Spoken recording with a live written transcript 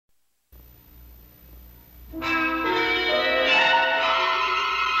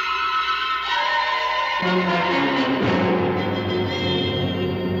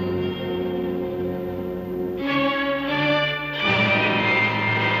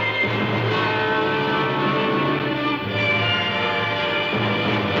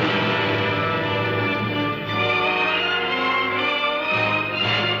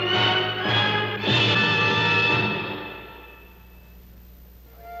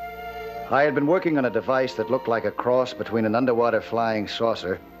I had been working on a device that looked like a cross between an underwater flying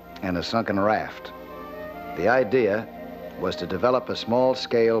saucer and a sunken raft. The idea was to develop a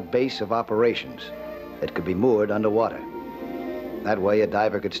small-scale base of operations that could be moored underwater. That way, a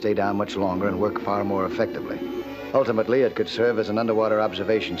diver could stay down much longer and work far more effectively. Ultimately, it could serve as an underwater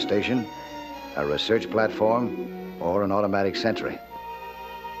observation station, a research platform, or an automatic sentry.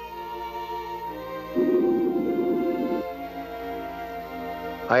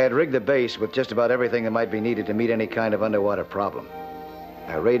 I had rigged the base with just about everything that might be needed to meet any kind of underwater problem.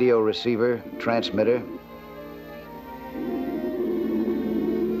 A radio receiver, transmitter,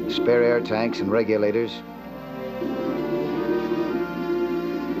 spare air tanks and regulators,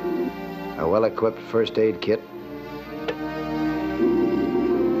 a well-equipped first aid kit,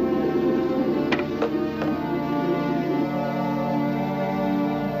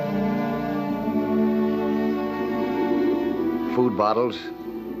 food bottles,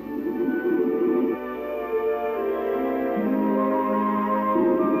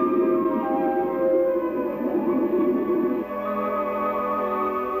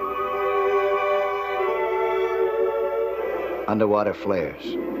 underwater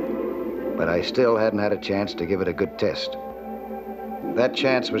flares. But I still hadn't had a chance to give it a good test. That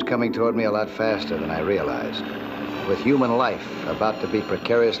chance was coming toward me a lot faster than I realized, with human life about to be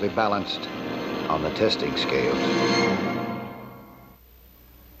precariously balanced on the testing scales.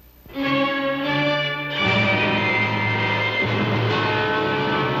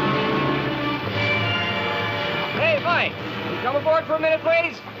 Hey, Mike, can you come aboard for a minute,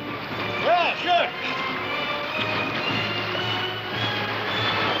 please? Yeah, sure.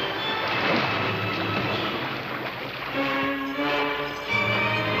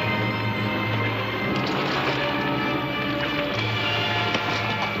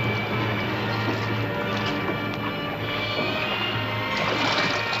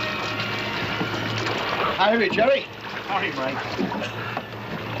 Howdy, Jerry. Howdy, Mike.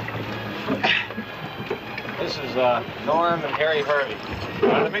 This is Norm and Harry Hervey.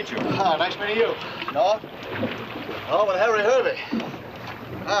 Glad to meet you. Ah, nice meeting you. No? Oh, well, Harry Hervey.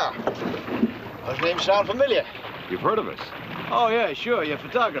 Ah. Those names sound familiar. You've heard of us? Oh, yeah, sure. You're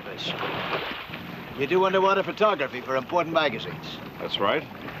photographers. You do underwater photography for important magazines. That's right.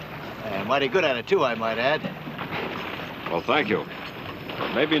 And mighty good at it, too, I might add. Well, thank you.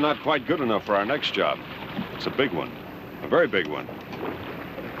 But maybe not quite good enough for our next job. It's a big one. A very big one.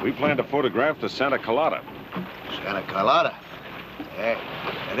 We plan to photograph the Santa Colada. Santa Colada? Yeah,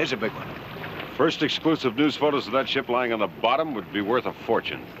 that is a big one. First exclusive news photos of that ship lying on the bottom would be worth a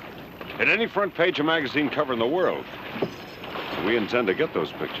fortune. At any front page of magazine cover in the world. We intend to get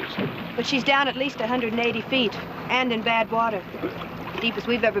those pictures. But she's down at least 180 feet, and in bad water. The deepest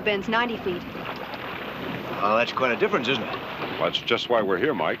we've ever been is 90 feet. Oh, that's quite a difference, isn't it? Well, that's just why we're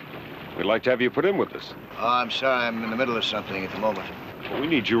here, Mike. We'd like to have you put in with us. Oh, I'm sorry. I'm in the middle of something at the moment. Well, we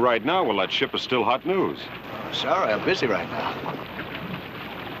need you right now while that ship is still hot news. Oh, sorry. I'm busy right now.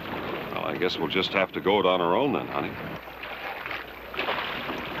 Well, I guess we'll just have to go it on our own then, honey.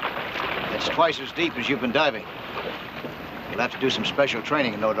 It's twice as deep as you've been diving. You'll have to do some special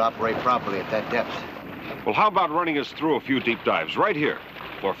training in order to operate properly at that depth. Well, how about running us through a few deep dives right here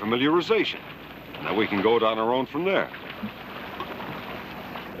for familiarization? And then we can go it on our own from there.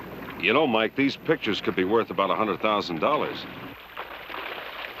 You know, Mike, these pictures could be worth about $100,000.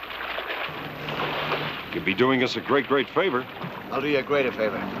 You'd be doing us a great, great favor. I'll do you a greater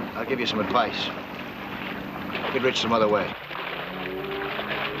favor. I'll give you some advice. Get rich some other way.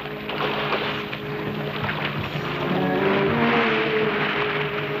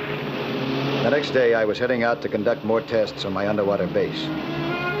 The next day, I was heading out to conduct more tests on my underwater base.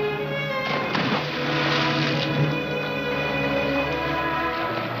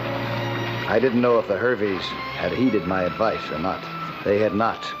 I didn't know if the Herveys had heeded my advice or not. They had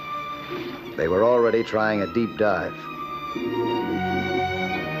not. They were already trying a deep dive.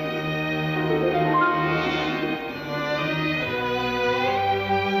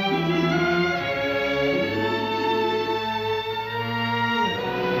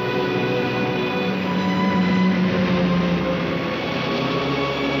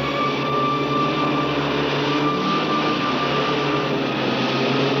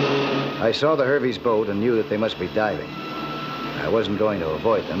 I saw the Herveys' boat and knew that they must be diving. I wasn't going to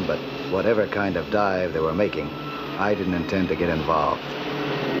avoid them, but whatever kind of dive they were making, I didn't intend to get involved.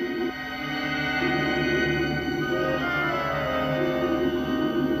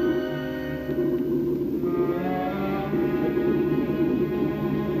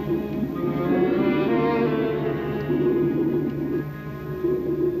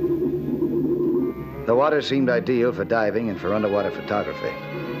 The water seemed ideal for diving and for underwater photography.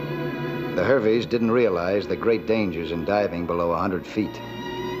 The Herveys didn't realize the great dangers in diving below 100 feet.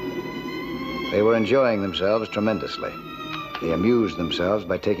 They were enjoying themselves tremendously. They amused themselves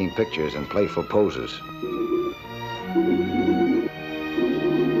by taking pictures and playful poses.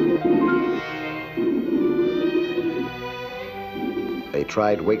 They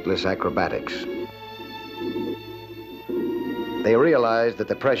tried weightless acrobatics. They realized that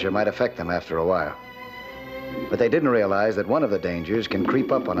the pressure might affect them after a while. But they didn't realize that one of the dangers can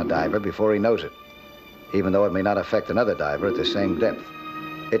creep up on a diver before he knows it, even though it may not affect another diver at the same depth.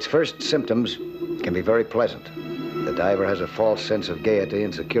 Its first symptoms can be very pleasant. The diver has a false sense of gaiety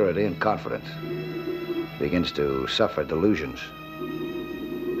and security and confidence. Begins to suffer delusions.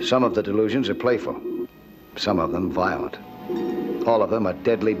 Some of the delusions are playful, some of them violent. All of them are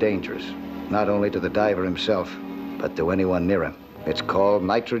deadly dangerous, not only to the diver himself, but to anyone near him. It's called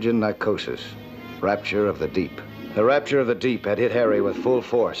nitrogen narcosis, rapture of the deep. The rapture of the deep had hit Harry with full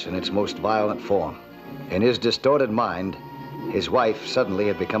force in its most violent form. In his distorted mind, his wife suddenly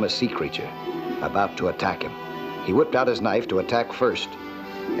had become a sea creature, about to attack him. He whipped out his knife to attack first.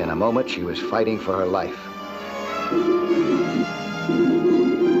 In a moment, she was fighting for her life.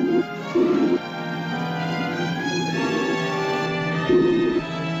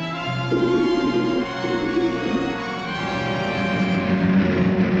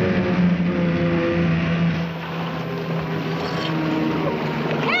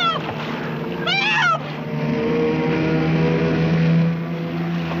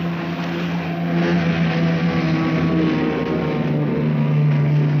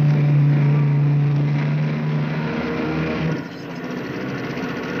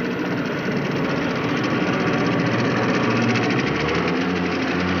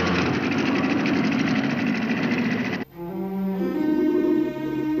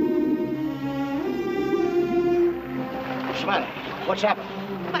 What's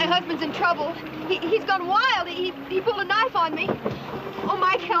happened? My husband's in trouble. He's gone wild. He pulled a knife on me. Oh,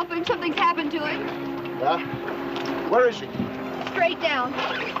 Mike, help him. Something's happened to him. Yeah? Where is he? Straight down.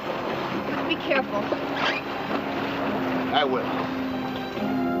 But be careful. I will.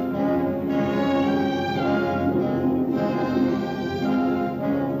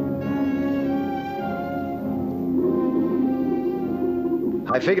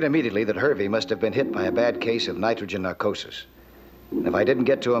 I figured immediately that Hervey must have been hit by a bad case of nitrogen narcosis. If I didn't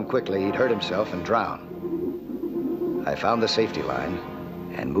get to him quickly, he'd hurt himself and drown. I found the safety line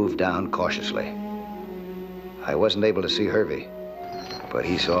and moved down cautiously. I wasn't able to see Hervey, but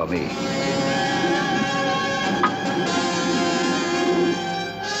he saw me.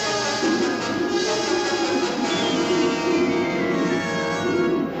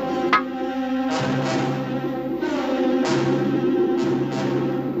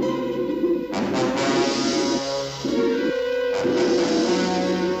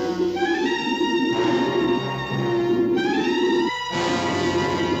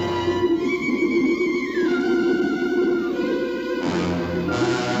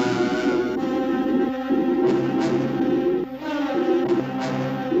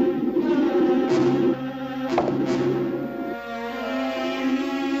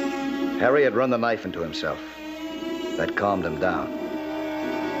 Harry had run the knife into himself. That calmed him down.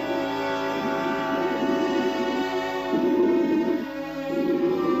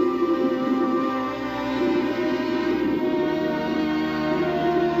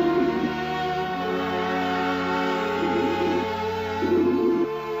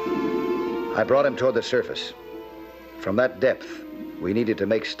 I brought him toward the surface. From that depth, we needed to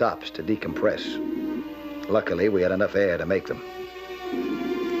make stops to decompress. Luckily, we had enough air to make them.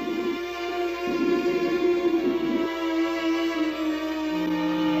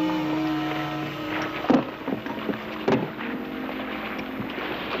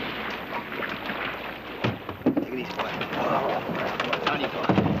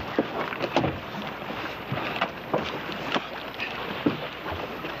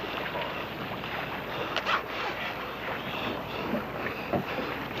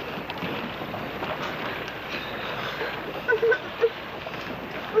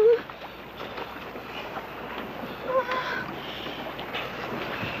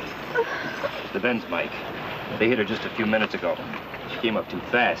 The Benz, Mike. They hit her just a few minutes ago. She came up too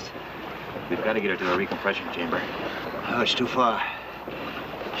fast. We've got to get her to the recompression chamber. Oh, it's too far.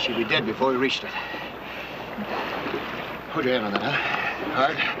 She'd be dead before we reached it. Hold your hand on that, huh?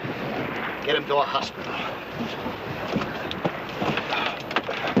 Hard. Get him to a hospital.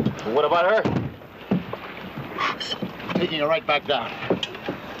 What about her? Taking her right back down.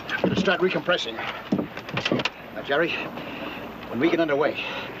 Gonna start recompressing her. Now, Jerry, when we get underway,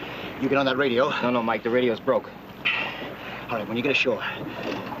 you get on that radio. No, Mike, the radio's broke. All right, when you get ashore,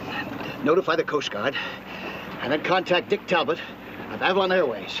 notify the Coast Guard, and then contact Dick Talbot of Avalon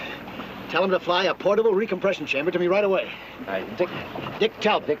Airways. Tell him to fly a portable recompression chamber to me right away. All right, Dick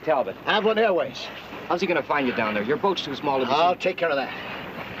Talbot. Dick Talbot. Avalon Airways. How's he gonna find you down there? Your boat's too small to be I'll seen. take care of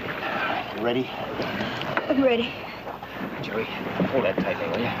that. You ready? I'm ready. Jerry, hold that tight there,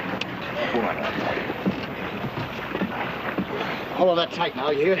 will you? Hold on. Hold on that tight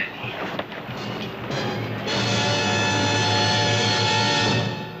now, you hear?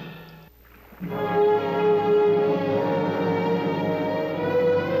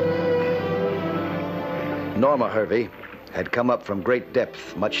 Norma Hervey had come up from great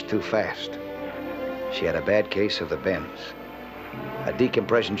depth much too fast. She had a bad case of the bends. A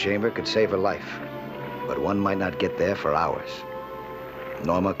decompression chamber could save her life, but one might not get there for hours.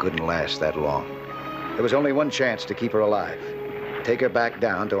 Norma couldn't last that long. There was only one chance to keep her alive. Take her back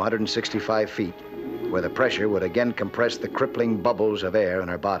down to 165 feet, where the pressure would again compress the crippling bubbles of air in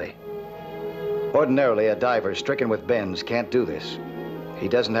her body. Ordinarily, a diver stricken with bends can't do this. He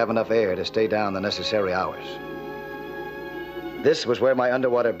doesn't have enough air to stay down the necessary hours. This was where my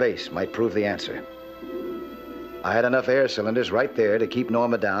underwater base might prove the answer. I had enough air cylinders right there to keep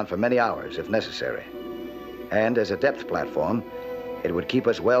Norma down for many hours, if necessary. And as a depth platform, it would keep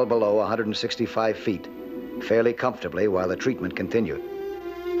us well below 165 feet, fairly comfortably while the treatment continued.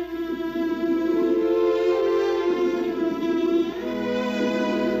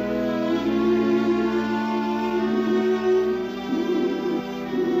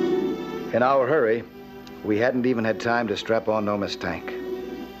 In our hurry, we hadn't even had time to strap on Norma's tank.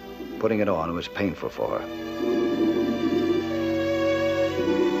 Putting it on was painful for her.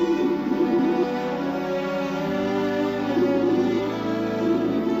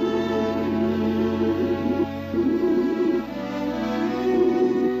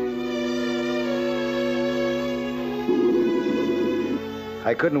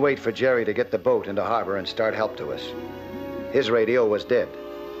 I couldn't wait for Jerry to get the boat into harbor and start help to us. His radio was dead,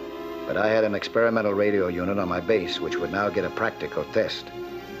 but I had an experimental radio unit on my base which would now get a practical test.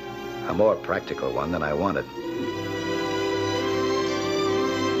 A more practical one than I wanted.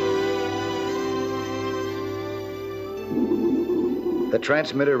 The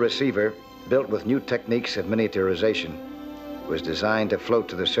transmitter receiver, built with new techniques of miniaturization, was designed to float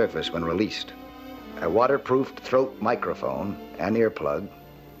to the surface when released. A waterproofed throat microphone and earplug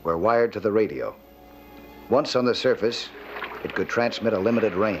were wired to the radio. Once on the surface, it could transmit a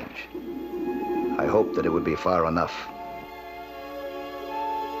limited range. I hoped that it would be far enough.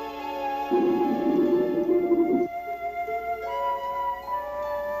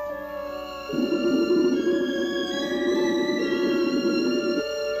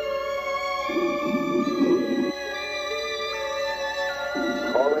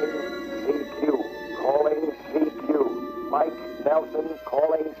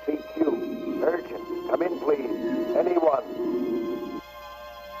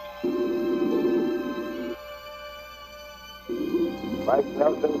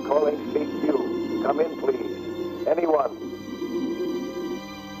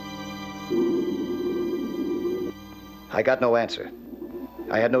 I got no answer.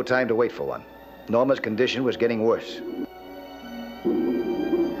 I had no time to wait for one. Norma's condition was getting worse.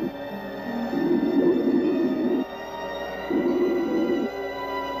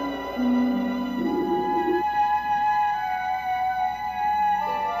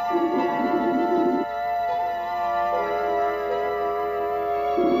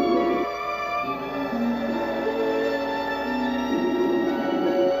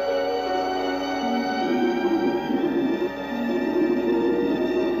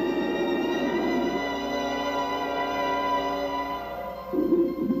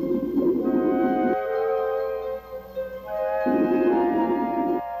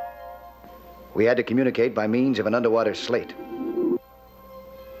 We had to communicate by means of an underwater slate.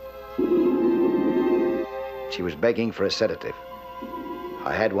 She was begging for a sedative.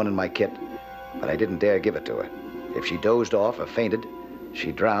 I had one in my kit, but I didn't dare give it to her. If she dozed off or fainted,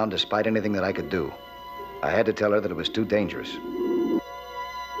 she drowned despite anything that I could do. I had to tell her that it was too dangerous.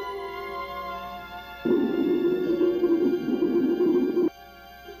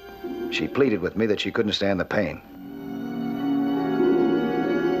 She pleaded with me that she couldn't stand the pain.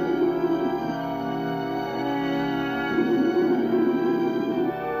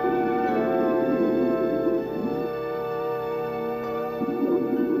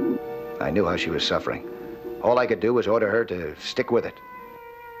 I knew how she was suffering. All I could do was order her to stick with it.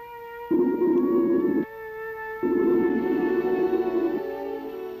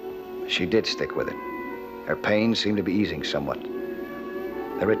 She did stick with it. Her pain seemed to be easing somewhat.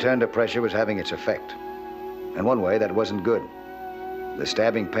 The return to pressure was having its effect. In one way, that wasn't good. The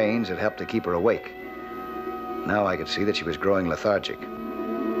stabbing pains had helped to keep her awake. Now I could see that she was growing lethargic.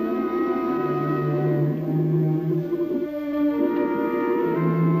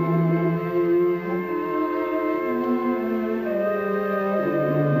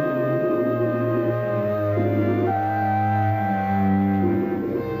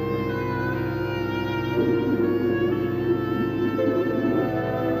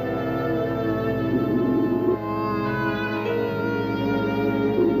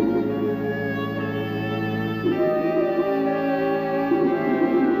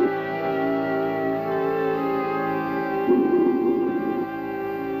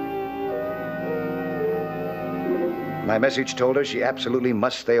 My message told her she absolutely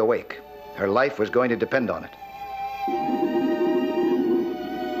must stay awake. Her life was going to depend on it.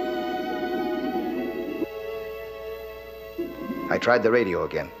 I tried the radio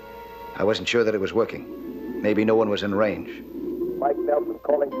again. I wasn't sure that it was working. Maybe no one was in range. Mike Nelson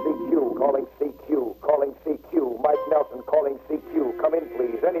calling CQ, calling CQ, calling CQ. Mike Nelson calling CQ. Come in,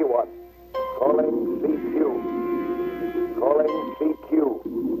 please. Anyone? Calling CQ. Calling CQ.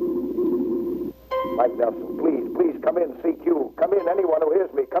 Mike Nelson, please, come in, CQ. Come in, anyone who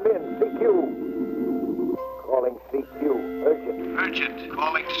hears me. Come in, CQ. Calling CQ. Urgent. Urgent.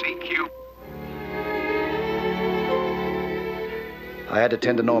 Calling CQ. I had to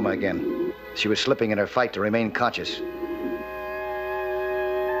tend to Norma again. She was slipping in her fight to remain conscious.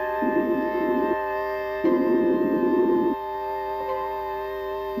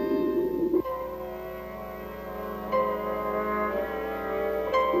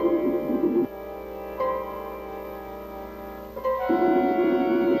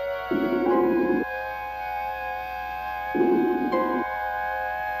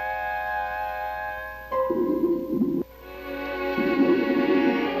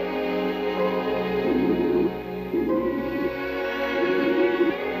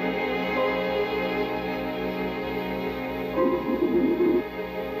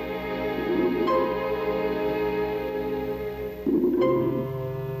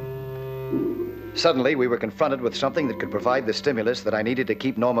 Suddenly, we were confronted with something that could provide the stimulus that I needed to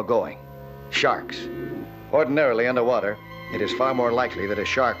keep Norma going. Sharks. Ordinarily, underwater, it is far more likely that a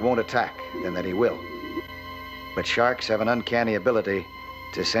shark won't attack than that he will. But sharks have an uncanny ability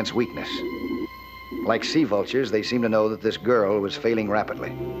to sense weakness. Like sea vultures, they seem to know that this girl was failing rapidly.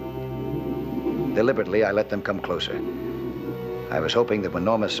 Deliberately, I let them come closer. I was hoping that when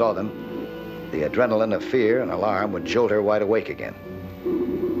Norma saw them, the adrenaline of fear and alarm would jolt her wide awake again.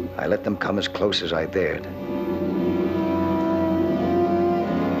 I let them come as close as I dared.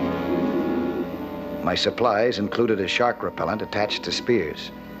 My supplies included a shark repellent attached to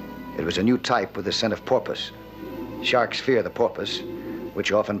spears. It was a new type with the scent of porpoise. Sharks fear the porpoise,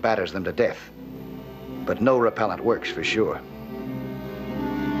 which often batters them to death. But no repellent works for sure.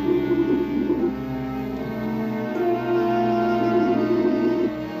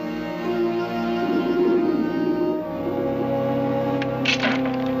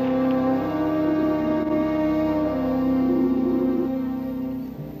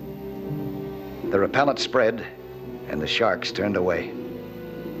 The repellent spread, and the sharks turned away.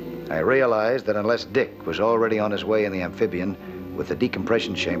 I realized that unless Dick was already on his way in the amphibian with the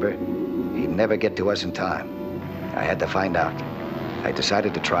decompression chamber, he'd never get to us in time. I had to find out. I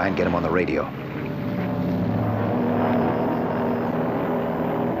decided to try and get him on the radio.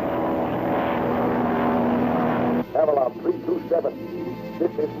 Avalon 327.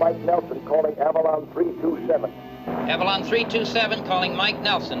 This is Mike Nelson calling Avalon 327. Avalon 327 calling Mike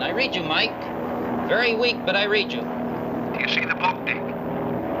Nelson. I read you, Mike. Very weak, but I read you. Do you see the boat, Dick?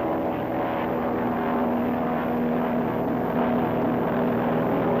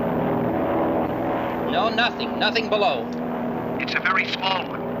 No, nothing. Nothing below. It's a very small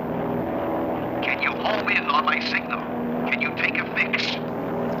one. Can you home in on my signal? Can you take a fix?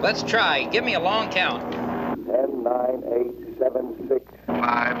 Let's try. Give me a long count. 10, 9, 8, 7, 6.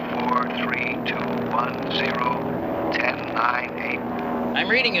 5, 4, 3, 2, 1, 0, 10, 9, 8. I'm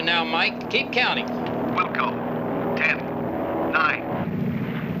reading you now, Mike. Keep counting. We'll go. 10, 9.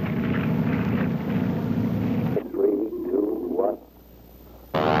 3, 2, 1.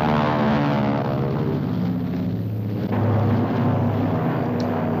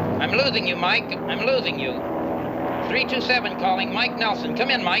 I'm losing you, Mike. I'm losing you. 327 calling Mike Nelson. Come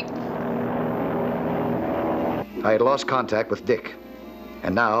in, Mike. I had lost contact with Dick,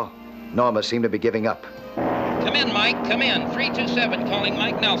 and now Norma seemed to be giving up. Come in, Mike. Come in. 327 calling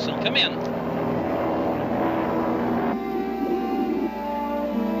Mike Nelson. Come in.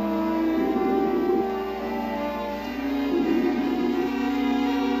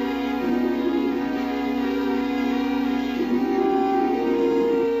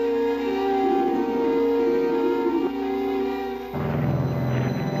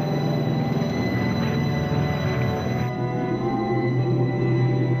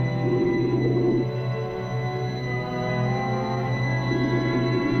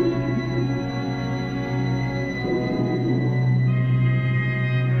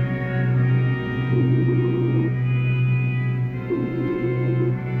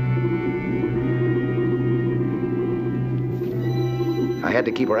 had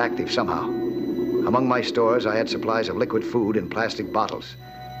to keep her active somehow. Among my stores, I had supplies of liquid food in plastic bottles.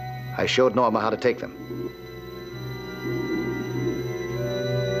 I showed Norma how to take them.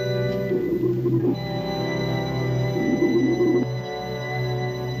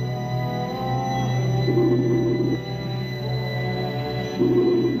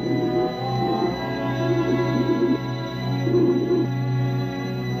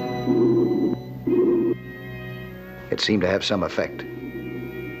 It seemed to have some effect.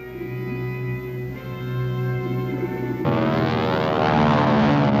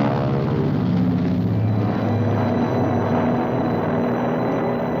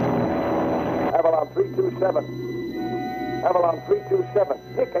 Avalon 327. Avalon 327.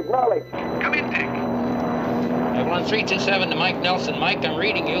 Dick, acknowledge. Come in, Dick. Avalon 327 to Mike Nelson. Mike, I'm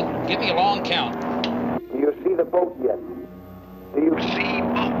reading you. Give me a long count. Do you see the boat yet? Do you See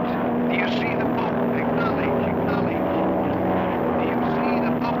boat. Do you see the boat? Acknowledge, acknowledge. Do you see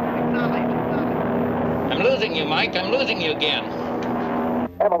the boat? Acknowledge, acknowledge. I'm losing you, Mike. I'm losing you again.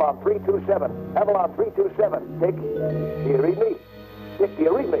 Avalon 327. Avalon 327. Dick, do you read me? Dick, do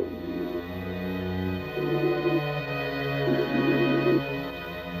you read me?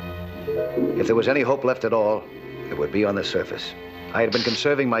 If there was any hope left at all, it would be on the surface. I had been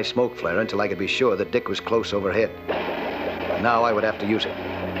conserving my smoke flare until I could be sure that Dick was close overhead. Now I would have to use it.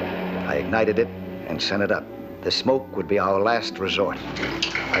 I ignited it and sent it up. The smoke would be our last resort.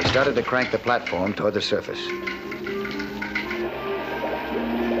 I started to crank the platform toward the surface.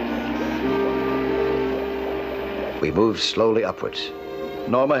 We moved slowly upwards.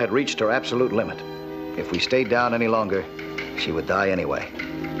 Norma had reached her absolute limit. If we stayed down any longer, she would die anyway.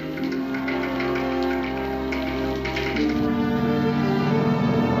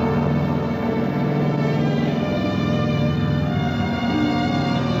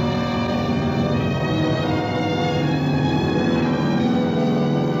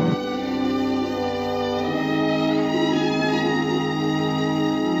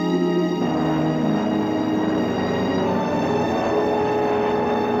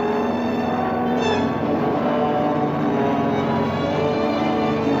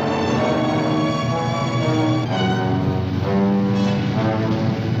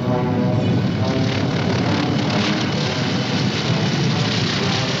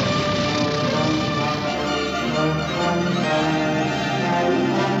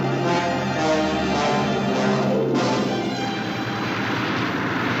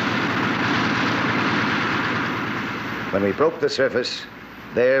 When we broke the surface,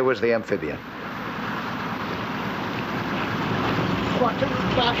 there was the amphibian. Come on,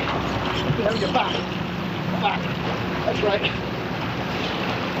 back. You know, you're back. Back. That's right.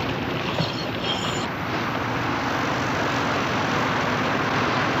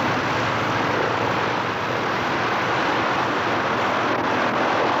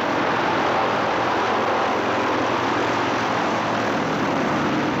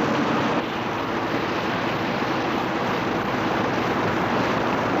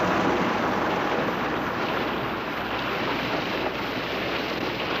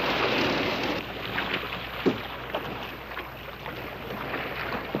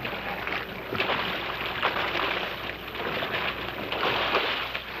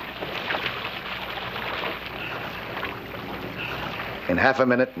 In half a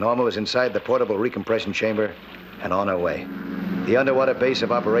minute, Norma was inside the portable recompression chamber and on her way. The underwater base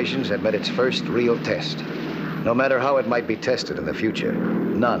of operations had met its first real test. No matter how it might be tested in the future,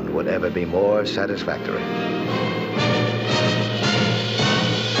 none would ever be more satisfactory.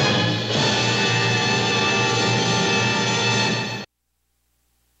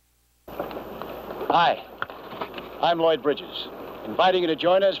 Hi, I'm Lloyd Bridges, inviting you to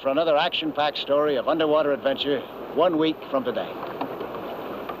join us for another action-packed story of underwater adventure 1 week from today.